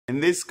In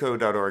this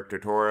code.org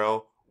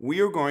tutorial, we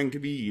are going to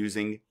be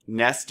using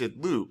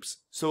nested loops.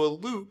 So a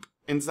loop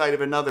inside of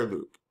another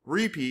loop,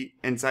 repeat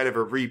inside of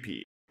a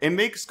repeat. It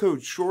makes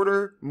code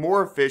shorter,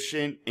 more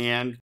efficient,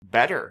 and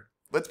better.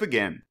 Let's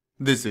begin.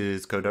 This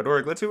is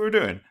code.org. Let's see what we're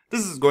doing.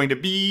 This is going to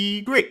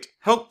be great.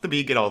 Help the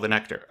bee get all the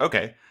nectar.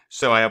 Okay,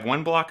 so I have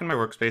one block in my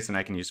workspace and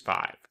I can use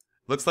 5.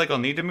 Looks like I'll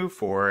need to move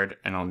forward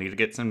and I'll need to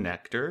get some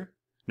nectar.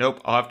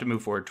 Nope, I'll have to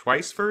move forward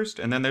twice first,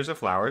 and then there's a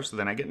flower, so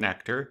then I get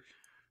nectar.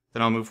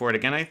 Then I'll move forward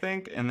again, I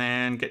think, and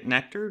then get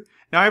nectar.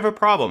 Now I have a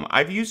problem.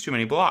 I've used too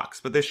many blocks,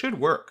 but this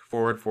should work.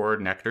 Forward, forward,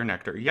 nectar,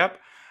 nectar. Yep.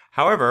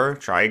 However,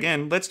 try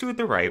again. Let's do it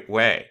the right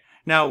way.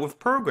 Now, with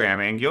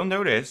programming, you'll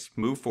notice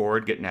move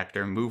forward, get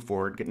nectar, move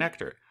forward, get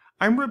nectar.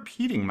 I'm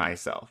repeating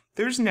myself.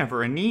 There's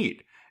never a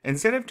need.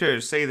 Instead of to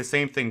say the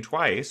same thing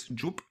twice,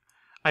 joop,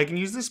 I can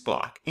use this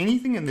block.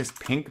 Anything in this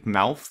pink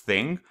mouth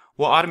thing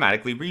will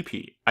automatically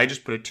repeat. I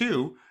just put a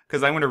 2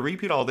 because I want to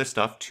repeat all this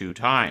stuff 2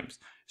 times.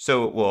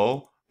 So it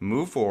will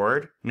move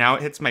forward. Now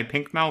it hits my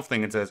pink mouth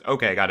thing and says,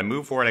 okay, I got to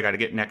move forward. I got to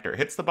get nectar.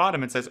 Hits the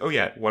bottom and says, oh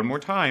yeah, one more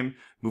time.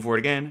 Move forward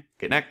again,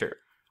 get nectar.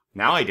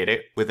 Now I did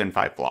it within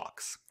 5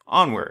 blocks.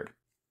 Onward.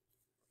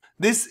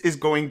 This is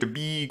going to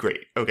be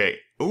great. Okay.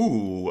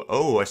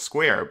 Ooh, a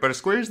square. But a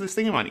square is this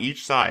thing on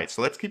each side.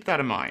 So let's keep that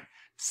in mind.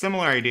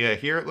 Similar idea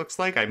here, it looks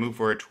like. I move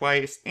forward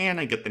twice and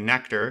I get the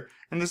nectar.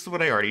 And this is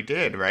what I already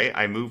did, right?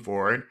 I move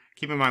forward.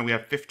 Keep in mind we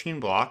have 15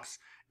 blocks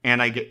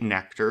and I get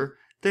nectar.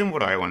 Then what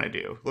do I want to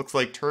do? Looks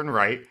like turn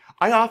right.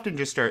 I often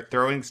just start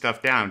throwing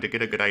stuff down to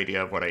get a good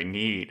idea of what I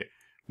need.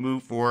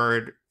 Move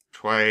forward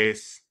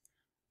twice,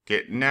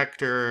 get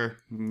nectar,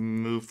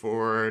 move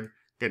forward,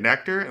 get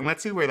nectar, and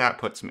let's see where that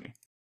puts me.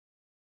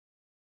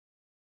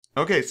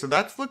 Okay, so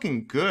that's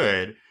looking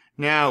good.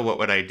 Now what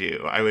would I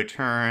do? I would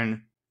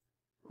turn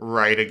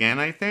right again,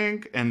 I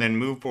think, and then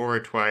move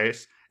forward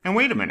twice. And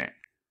wait a minute.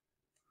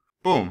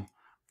 Boom.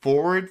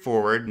 Forward,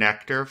 forward,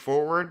 nectar,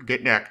 forward,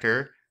 get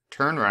nectar.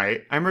 Turn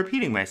right. I'm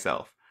repeating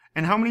myself.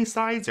 And how many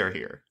sides are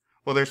here?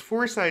 Well, there's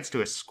 4 sides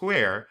to a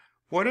square.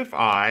 What if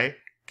I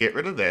get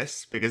rid of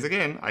this? Because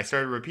again, I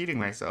started repeating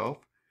myself.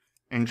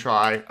 And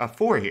try a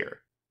 4 here.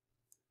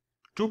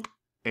 Joop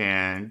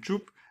and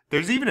joop.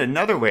 There's even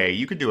another way.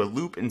 You could do a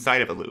loop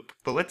inside of a loop.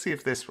 But let's see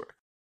if this works.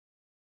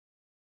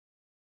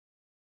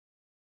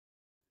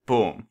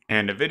 Boom.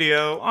 And a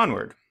video.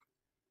 Onward.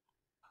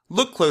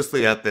 Look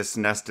closely at this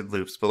nested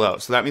loops below.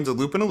 So that means a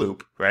loop and a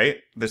loop, right?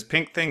 This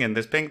pink thing and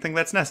this pink thing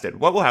that's nested.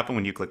 What will happen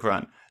when you click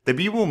run? The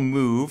bee will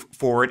move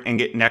forward and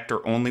get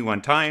nectar only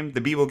 1 time. The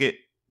bee will get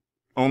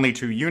only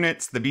 2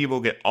 units. The bee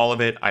will get all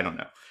of it. I don't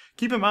know.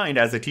 Keep in mind,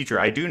 as a teacher,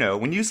 I do know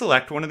when you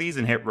select one of these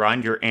and hit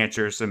run, your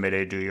answer is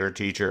submitted to your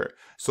teacher.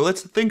 So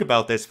let's think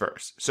about this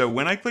first. So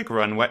when I click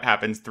run, what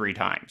happens 3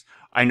 times?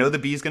 I know the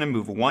bee is going to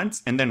move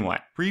once and then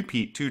what?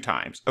 Repeat 2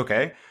 times.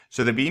 Okay,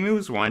 so the bee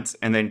moves once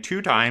and then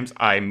 2 times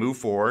I move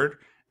forward.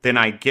 Then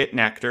I get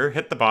nectar,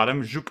 hit the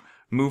bottom, zoop,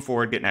 move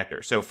forward, get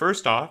nectar. So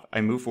first off,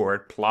 I move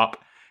forward,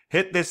 plop,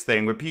 hit this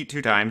thing, repeat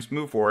 2 times,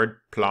 move forward,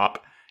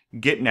 plop,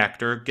 get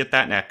nectar, get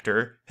that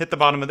nectar, hit the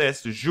bottom of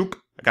this,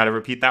 zoop. I got to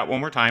repeat that 1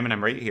 more time and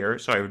I'm right here.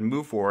 So I would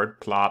move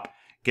forward, plop,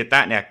 get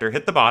that nectar,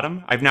 hit the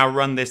bottom. I've now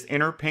run this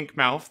inner pink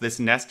mouth,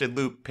 this nested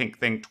loop pink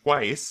thing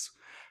twice.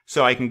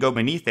 So I can go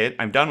beneath it,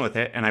 I'm done with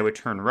it, and I would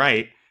turn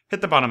right,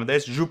 hit the bottom of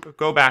this, zoop,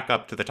 go back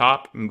up to the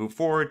top, and move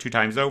forward 2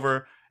 times over.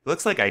 It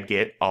looks like I'd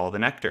get all the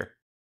nectar.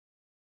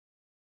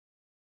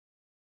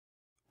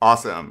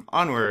 Awesome.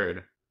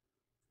 Onward.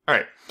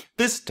 Alright,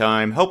 this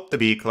time, help the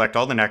bee collect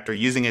all the nectar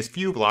using as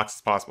few blocks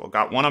as possible.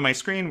 Got 1 on my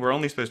screen, we're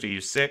only supposed to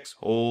use 6.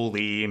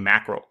 Holy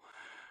mackerel.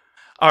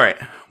 Alright,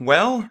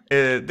 well,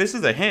 this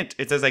is a hint.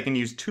 It says I can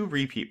use 2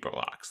 repeat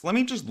blocks. Let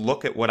me just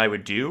look at what I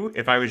would do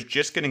if I was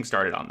just getting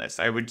started on this.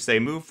 I would say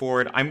move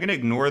forward. I'm going to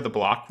ignore the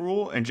block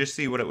rule and just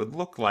see what it would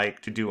look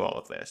like to do all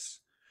of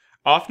this.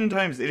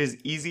 Oftentimes, it is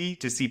easy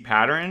to see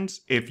patterns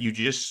if you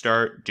just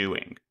start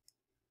doing.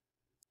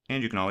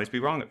 And you can always be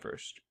wrong at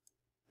first.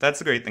 That's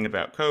the great thing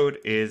about code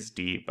is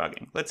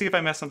debugging. Let's see if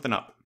I mess something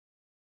up.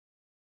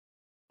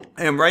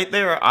 And right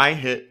there, I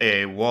hit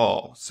a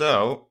wall.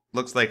 So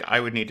looks like I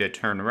would need to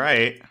turn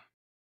right,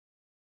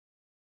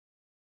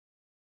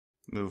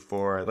 move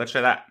forward. Let's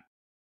try that.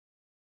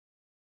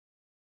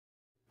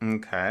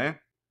 Okay.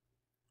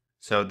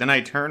 So then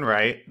I turn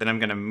right, then I'm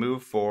going to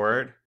move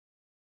forward,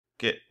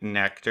 get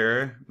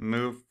nectar,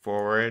 move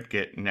forward,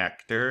 get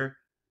nectar,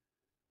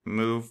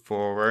 move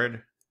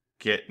forward,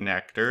 get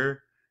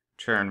nectar,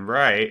 turn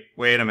right.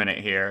 Wait a minute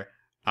here.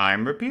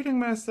 I'm repeating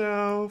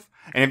myself.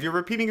 And if you're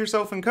repeating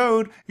yourself in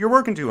code, you're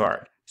working too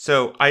hard.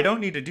 So I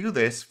don't need to do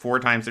this 4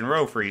 times in a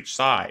row for each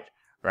side,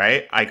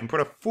 right? I can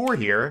put a 4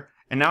 here,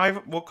 and now I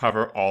will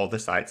cover all the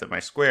sides of my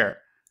square.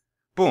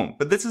 Boom,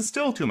 but this is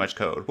still too much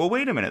code. Well,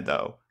 wait a minute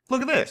though.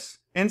 Look at this.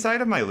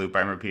 Inside of my loop,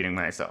 I'm repeating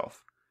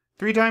myself.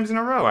 3 times in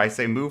a row, I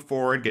say move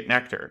forward, get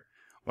nectar.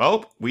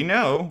 Well, we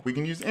know we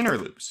can use inner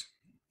loops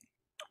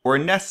or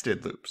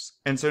nested loops.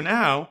 And so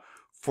now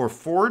for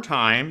 4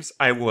 times,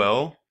 I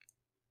will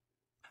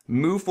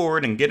move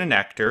forward and get a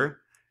nectar.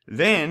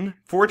 Then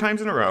 4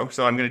 times in a row,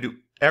 so I'm going to do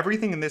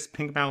everything in this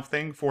pink mouth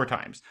thing 4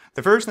 times.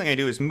 The first thing I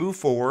do is move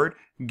forward,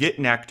 get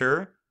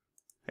nectar.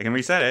 I can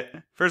reset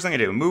it. First thing I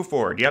do, move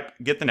forward. Yep,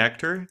 get the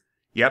nectar.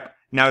 Yep.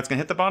 Now it's going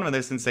to hit the bottom of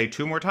this and say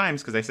 2 more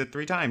times because I said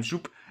 3 times.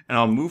 Shoop. And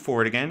I'll move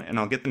forward again and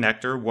I'll get the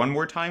nectar 1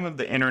 more time of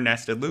the inner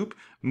nested loop.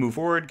 Move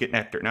forward, get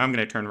nectar. Now I'm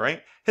going to turn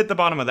right, hit the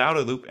bottom of the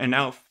outer loop, and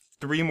now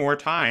 3 more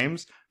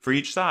times for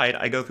each side,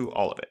 I go through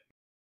all of it.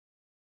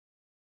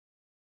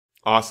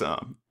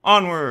 Awesome.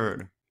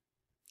 Onward.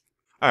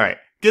 All right.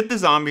 Get the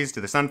zombies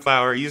to the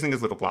sunflower using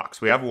his little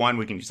blocks. We have 1.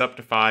 We can use up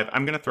to 5.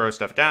 I'm going to throw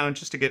stuff down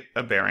just to get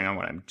a bearing on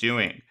what I'm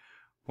doing.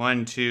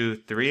 1, 2,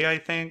 3, I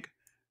think.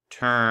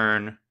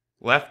 Turn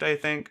left, I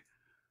think.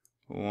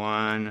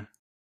 1,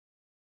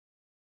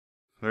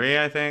 3,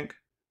 I think.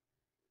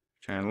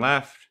 Turn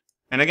left.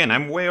 And again,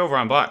 I'm way over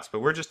on blocks, but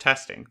we're just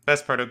testing.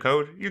 Best part of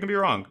code, you can be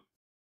wrong.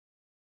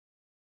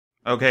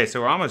 Okay, so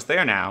we're almost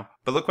there now,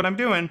 but look what I'm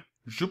doing.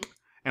 Zoop.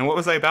 And what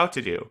was I about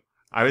to do?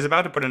 I was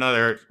about to put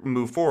another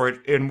move forward,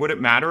 and would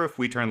it matter if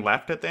we turn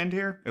left at the end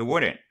here? It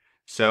wouldn't.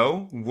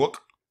 So, wook,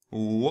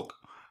 wook.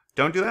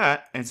 Don't do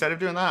that. Instead of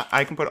doing that,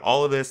 I can put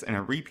all of this in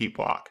a repeat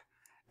block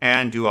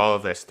and do all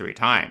of this 3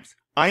 times.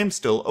 I am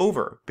still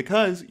over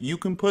because you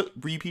can put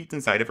repeats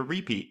inside of a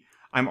repeat.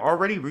 I'm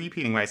already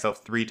repeating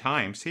myself 3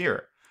 times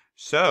here.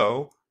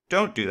 So,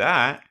 don't do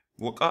that.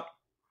 Wook up.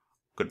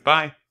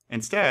 Goodbye.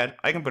 Instead,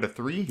 I can put a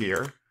 3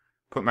 here,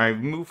 put my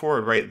move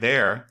forward right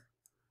there.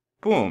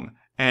 Boom.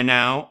 And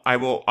now I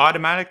will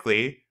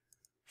automatically,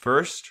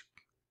 first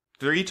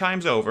 3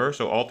 times over,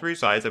 so all 3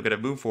 sides, I'm going to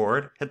move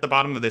forward, hit the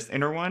bottom of this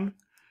inner one,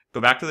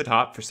 go back to the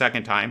top for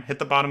 2nd time, hit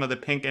the bottom of the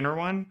pink inner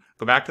one,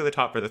 go back to the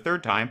top for the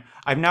 3rd time.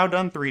 I've now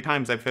done 3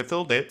 times, I've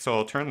fulfilled it, so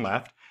I'll turn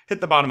left,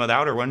 hit the bottom of the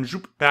outer one,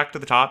 zoop, back to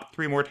the top,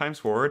 3 more times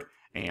forward,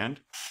 and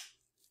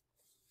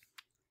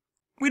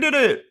we did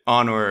it!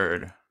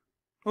 Onward.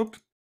 Oops.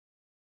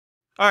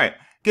 Alright,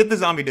 get the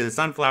zombie to the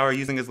sunflower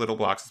using as little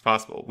blocks as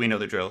possible. We know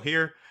the drill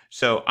here.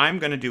 So I'm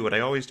going to do what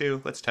I always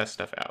do. Let's test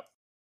stuff out.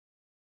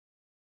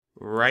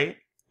 Right,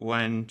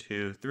 1,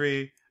 2,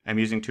 3. I'm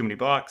using too many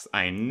blocks.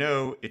 I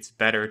know it's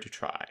better to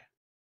try.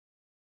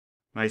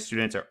 My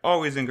students are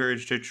always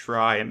encouraged to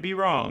try and be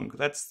wrong.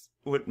 That's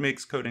what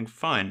makes coding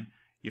fun.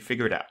 You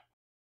figure it out.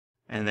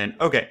 And then,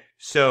 okay,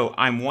 so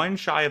I'm 1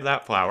 shy of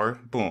that flower.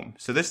 Boom.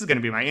 So this is going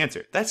to be my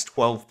answer. That's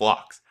 12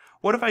 blocks.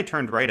 What if I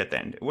turned right at the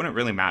end? It wouldn't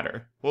really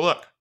matter. Well,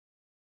 look.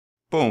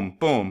 Boom,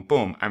 boom,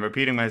 boom. I'm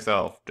repeating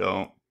myself.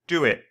 Don't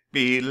do it.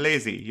 Be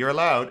lazy. You're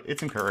allowed.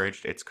 It's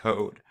encouraged. It's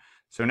code.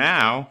 So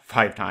now,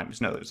 5 times.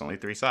 No, there's only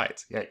 3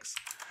 sides. Yikes.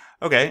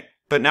 Okay,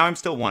 but now I'm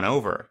still 1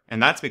 over.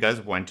 And that's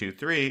because 1, 2,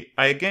 3,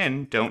 I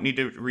again don't need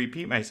to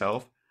repeat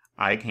myself.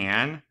 I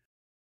can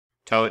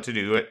tell it to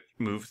do it,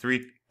 move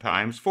 3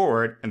 times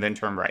forward, and then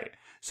turn right.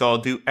 So I'll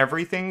do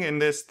everything in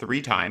this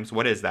 3 times.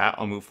 What is that?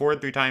 I'll move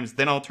forward 3 times,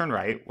 then I'll turn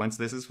right. Once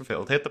this is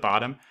fulfilled, hit the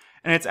bottom.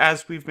 And it's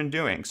as we've been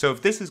doing. So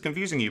if this is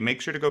confusing you, make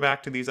sure to go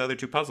back to these other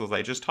 2 puzzles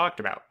I just talked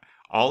about.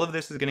 All of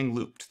this is getting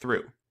looped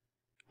through.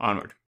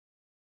 Onward.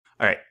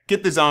 Alright,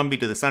 get the zombie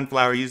to the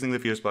sunflower using the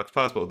fewest blocks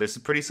possible. This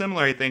is pretty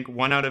similar, I think.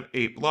 1 out of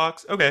 8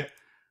 blocks. Okay,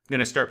 I'm going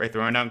to start by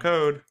throwing down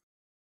code.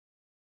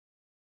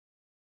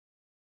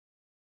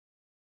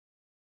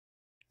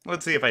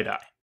 Let's see if I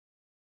die.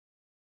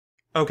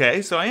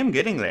 Okay, so I am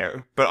getting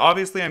there, but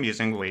obviously I'm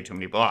using way too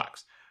many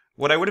blocks.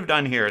 What I would have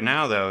done here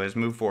now, though, is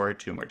move forward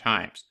 2 more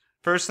times.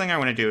 First thing I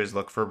want to do is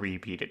look for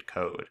repeated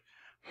code.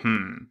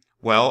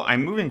 Well,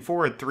 I'm moving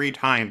forward 3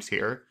 times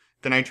here,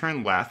 then I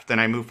turn left, then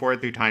I move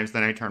forward 3 times,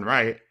 then I turn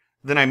right,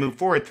 then I move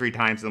forward 3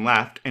 times and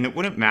left, and it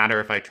wouldn't matter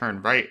if I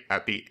turned right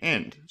at the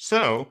end.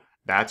 So,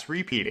 that's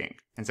repeating.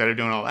 Instead of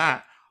doing all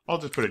that, I'll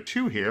just put a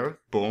 2 here,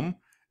 boom,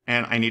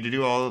 and I need to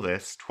do all of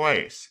this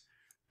twice.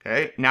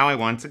 Okay, now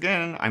once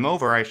again, I'm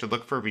over, I should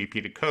look for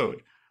repeated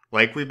code.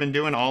 Like we've been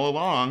doing all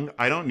along,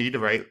 I don't need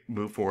to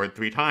move forward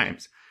 3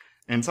 times.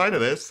 Inside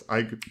of this,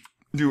 I could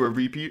do a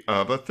repeat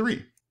of a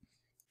 3.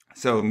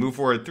 So move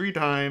forward 3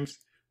 times,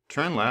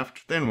 turn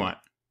left, then what?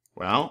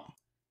 Well,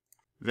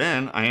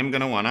 then I am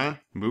going to want to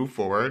move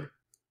forward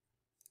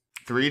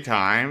 3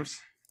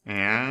 times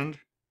and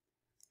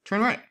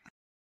turn right.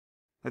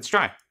 Let's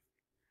try.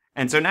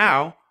 And so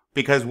now,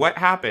 because what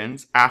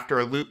happens after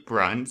a loop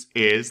runs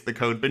is the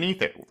code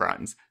beneath it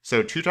runs.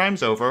 So 2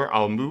 times over,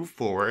 I'll move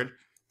forward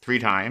 3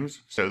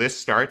 times. So this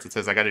starts, it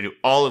says I got to do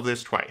all of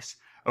this twice.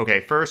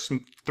 Okay, first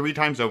 3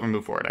 times over,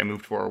 move forward. I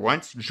moved forward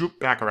once, zoop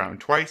back around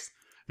twice,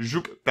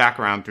 zoop back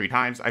around 3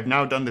 times. I've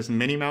now done this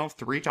mini mouth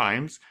 3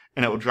 times,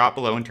 and it will drop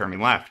below and turn me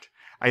left.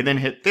 I then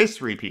hit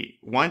this repeat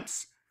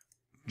once,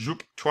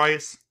 zoop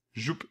twice,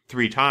 zoop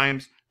 3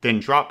 times, then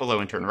drop below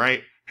and turn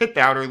right, hit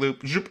the outer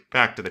loop, zoop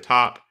back to the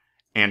top,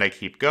 and I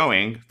keep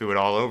going through it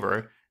all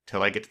over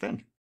till I get to the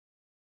end.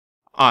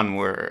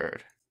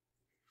 Onward.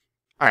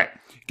 Alright,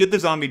 get the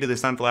zombie to the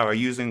sunflower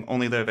using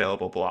only the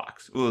available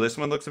blocks. Ooh, this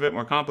one looks a bit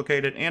more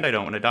complicated, and I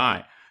don't want to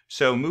die.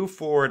 So move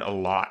forward a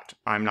lot.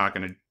 I'm not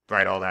going to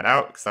write all that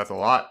out, because that's a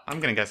lot.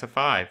 I'm going to guess a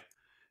 5.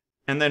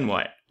 And then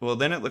what? Well,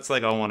 then it looks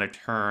like I'll want to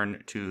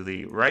turn to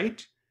the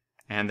right,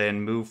 and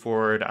then move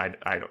forward,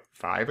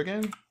 5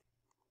 again?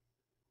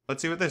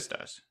 Let's see what this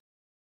does.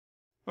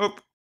 Oop.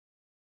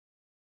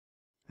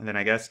 And then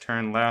I guess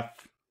turn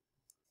left,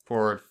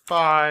 forward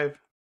 5.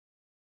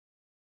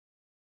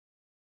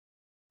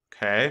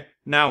 Okay,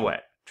 now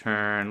what?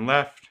 Turn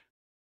left,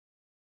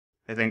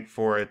 I think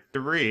forward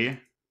 3.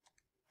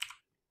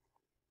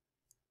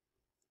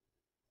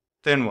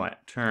 Then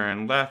what?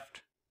 Turn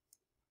left,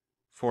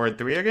 forward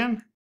 3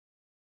 again?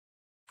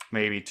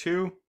 Maybe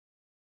 2.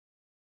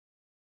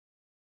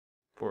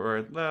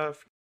 Forward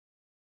left.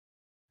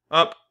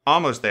 Up,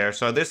 almost there,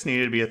 so this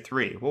needed to be a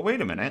 3. Well, wait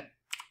a minute.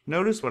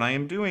 Notice what I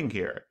am doing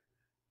here.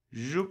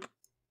 Zoop.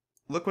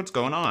 Look what's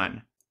going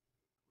on.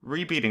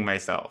 Repeating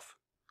myself.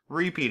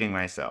 Repeating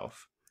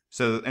myself.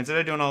 So instead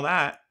of doing all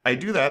that, I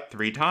do that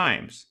 3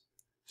 times.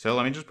 So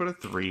let me just put a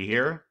 3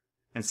 here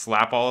and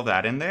slap all of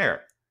that in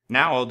there.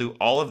 Now I'll do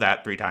all of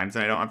that 3 times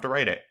and I don't have to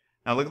write it.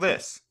 Now look at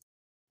this.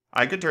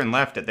 I could turn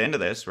left at the end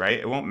of this, right?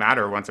 It won't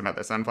matter once I'm at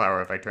the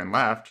sunflower if I turn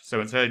left. So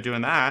instead of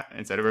doing that,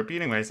 instead of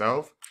repeating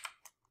myself,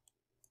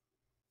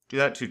 do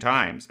that 2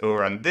 times. It will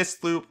run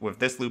this loop with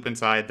this loop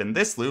inside, then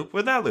this loop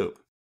with that loop.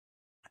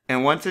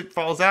 And once it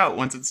falls out,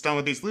 once it's done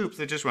with these loops,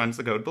 it just runs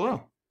the code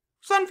below.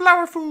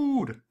 Sunflower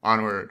food!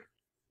 Onward.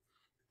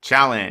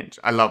 Challenge.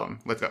 I love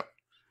them. Let's go.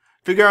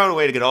 Figure out a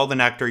way to get all the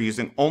nectar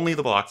using only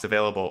the blocks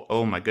available.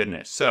 Oh my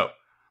goodness. So,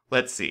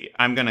 let's see.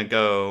 I'm going to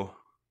go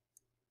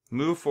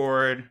move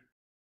forward,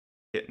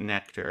 get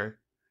nectar.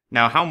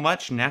 Now, how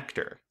much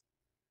nectar?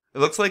 It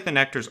looks like the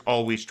nectar's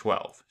always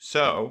 12.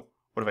 So,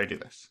 what if I do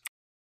this?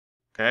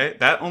 Okay,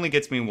 that only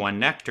gets me 1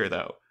 nectar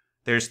though.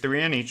 There's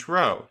 3 in each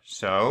row.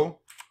 So,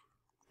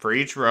 for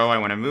each row, I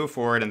want to move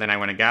forward and then I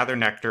want to gather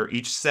nectar.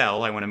 Each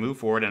cell, I want to move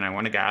forward and I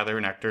want to gather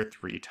nectar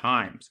 3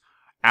 times.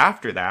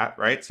 After that,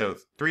 right, so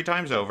 3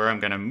 times over,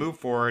 I'm going to move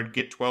forward,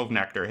 get 12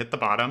 nectar, hit the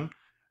bottom.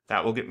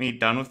 That will get me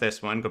done with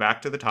this one. Go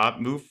back to the top,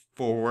 move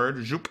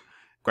forward, zoop,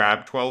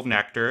 grab 12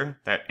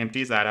 nectar. That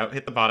empties that out,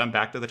 hit the bottom,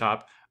 back to the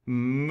top,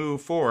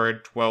 move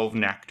forward, 12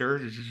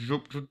 nectar,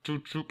 zoop, zoop,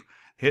 zoop, zoop,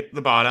 hit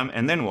the bottom,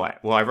 and then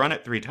what? Well, I've run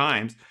it 3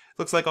 times.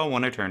 Looks like I'll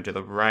want to turn to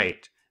the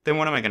right. Then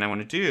what am I going to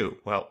want to do?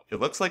 Well, it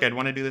looks like I'd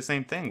want to do the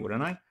same thing,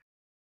 wouldn't I?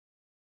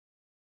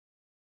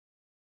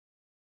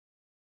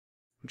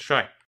 Let's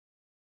try.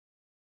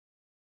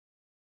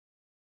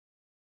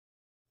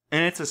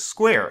 And it's a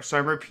square, so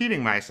I'm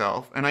repeating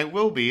myself, and I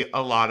will be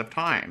a lot of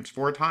times,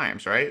 4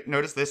 times, right?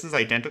 Notice this is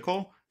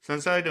identical, so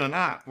instead of doing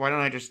that, why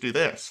don't I just do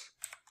this?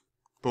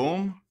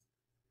 Boom,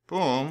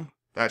 boom,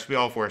 that should be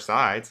all 4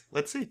 sides.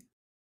 Let's see.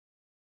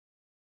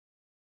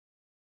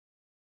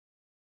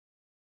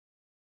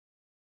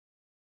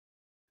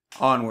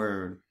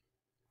 Onward.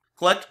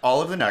 Collect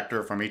all of the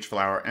nectar from each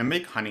flower and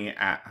make honey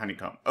at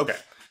honeycomb. Okay,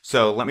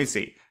 so let me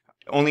see.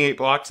 Only 8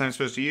 blocks I'm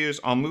supposed to use.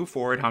 I'll move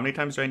forward. How many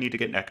times do I need to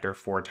get nectar?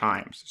 4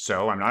 times.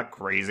 So I'm not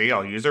crazy.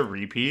 I'll use a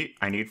repeat.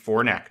 I need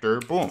 4 nectar.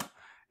 Boom.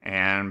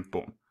 And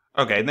boom.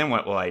 Okay, then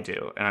what will I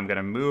do? And I'm going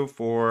to move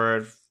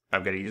forward.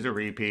 I'm going to use a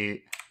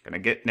repeat. I'm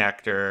going to get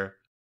nectar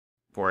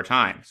 4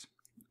 times.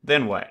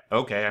 Then what?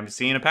 Okay, I'm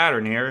seeing a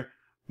pattern here.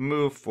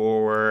 Move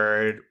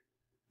forward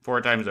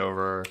 4 times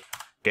over.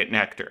 Get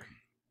nectar.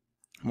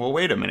 Well,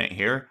 wait a minute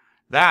here.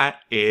 That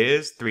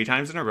is 3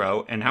 times in a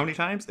row. And how many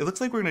times? It looks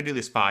like we're going to do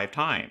this 5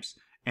 times.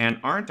 And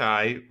aren't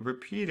I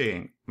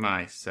repeating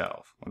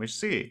myself? Let me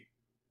see.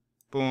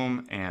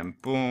 Boom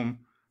and boom.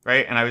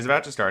 Right? And I was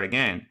about to start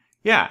again.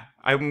 Yeah,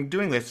 I'm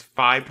doing this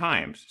 5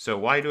 times. So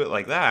why do it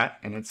like that?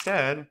 And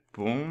instead,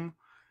 boom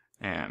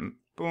and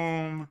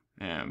boom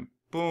and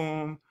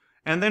boom.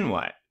 And then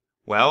what?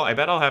 Well, I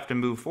bet I'll have to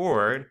move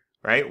forward,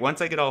 right?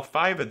 Once I get all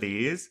 5 of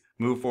these,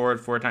 move forward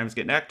 4 times,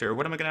 get nectar.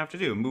 What am I going to have to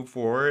do? Move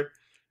forward.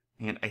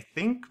 And I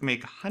think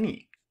make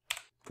honey.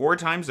 4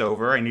 times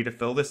over, I need to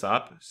fill this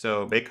up.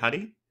 So make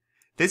honey.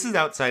 This is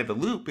outside the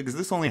loop because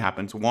this only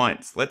happens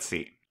once. Let's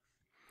see.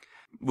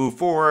 Move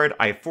forward.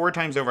 4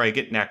 times over, I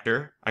get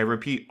nectar. I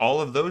repeat all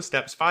of those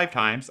steps 5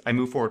 times. I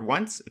move forward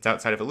once. It's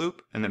outside of a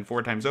loop. And then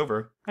 4 times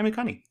over, I make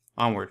honey.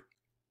 Onward.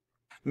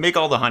 Make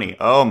all the honey.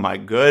 Oh my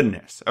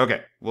goodness.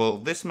 Okay. Well,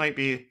 this might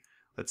be,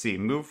 let's see.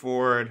 Move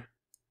forward.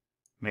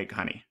 Make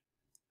honey.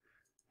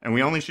 And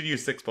we only should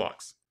use 6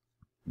 blocks.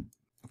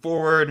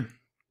 Forward,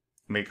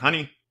 make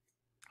honey.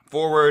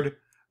 Forward,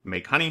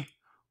 make honey.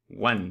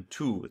 1,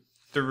 2,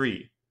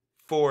 3,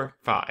 4,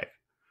 5.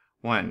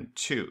 1,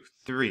 2,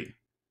 3,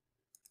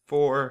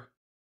 4,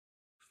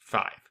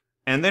 5.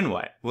 And then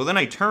what? Well, then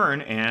I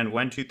turn and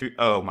 1, 2, 3.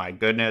 Oh my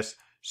goodness.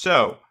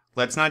 So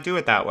let's not do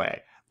it that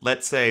way.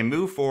 Let's say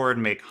move forward,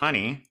 make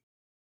honey.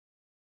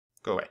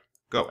 Go away.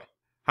 Go away.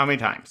 How many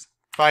times?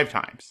 5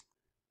 times.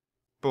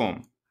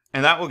 Boom.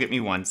 And that will get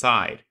me 1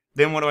 side.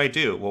 Then what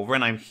do? Well,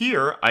 when I'm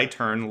here, I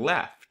turn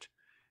left.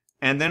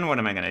 And then what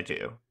am I going to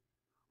do?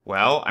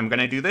 Well, I'm going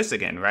to do this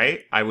again,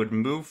 right? I would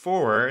move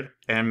forward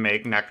and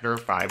make nectar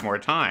 5 more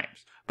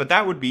times. But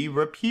that would be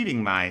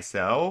repeating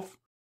myself.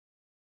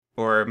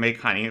 Or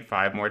make honey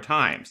 5 more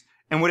times.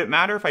 And would it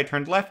matter if I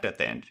turned left at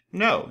the end?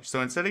 No. So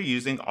instead of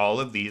using all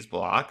of these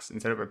blocks,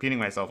 instead of repeating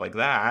myself like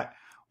that,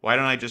 why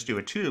don't I just do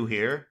a 2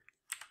 here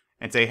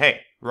and say,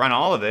 hey, run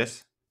all of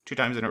this 2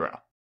 times in a row.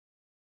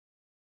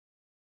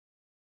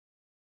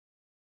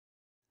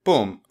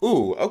 Boom.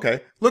 Ooh,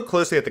 okay. Look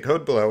closely at the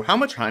code below. How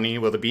much honey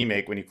will the bee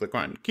make when you click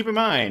run? Keep in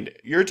mind,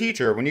 you're a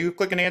teacher. When you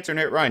click an answer and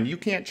hit run, you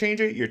can't change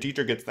it. Your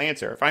teacher gets the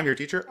answer. If I'm your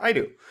teacher, I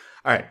do.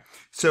 All right.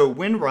 So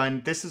when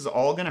run, this is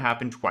all going to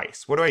happen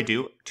twice. What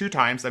do? 2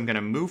 times, I'm going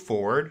to move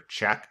forward,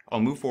 check. I'll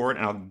move forward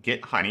and I'll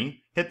get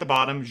honey. Hit the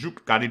bottom,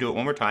 zoop, got to do it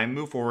one more time.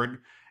 Move forward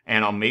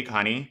and I'll make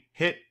honey.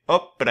 Hit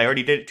up, but I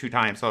already did it 2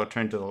 times, so I'll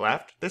turn to the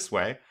left this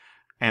way.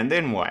 And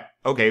then what?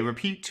 Okay,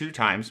 repeat 2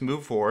 times,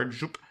 move forward,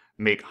 zoop,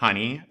 make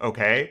honey,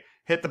 okay?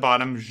 Hit the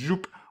bottom,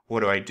 zoop.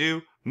 What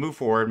do? Move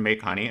forward,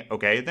 make honey,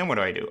 okay? Then what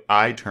do?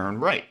 I turn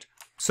right.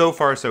 So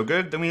far, so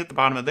good. Then we hit the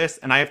bottom of this,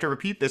 and I have to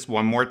repeat this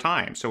 1 more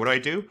time. So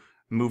what do?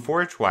 Move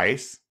forward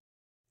twice.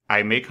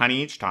 I make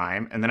honey each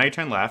time, and then I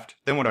turn left.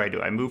 Then what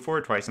do? I move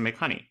forward twice and make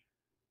honey.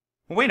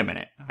 Well, wait a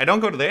minute. I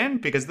don't go to the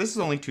end because this is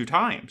only 2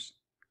 times.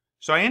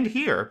 So I end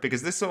here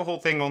because this whole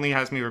thing only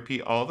has me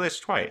repeat all this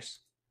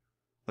twice.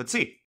 Let's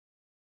see.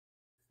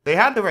 They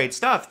had the right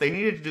stuff. They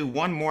needed to do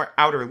 1 more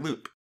outer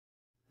loop.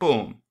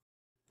 Boom.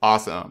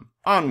 Awesome.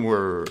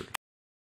 Onward.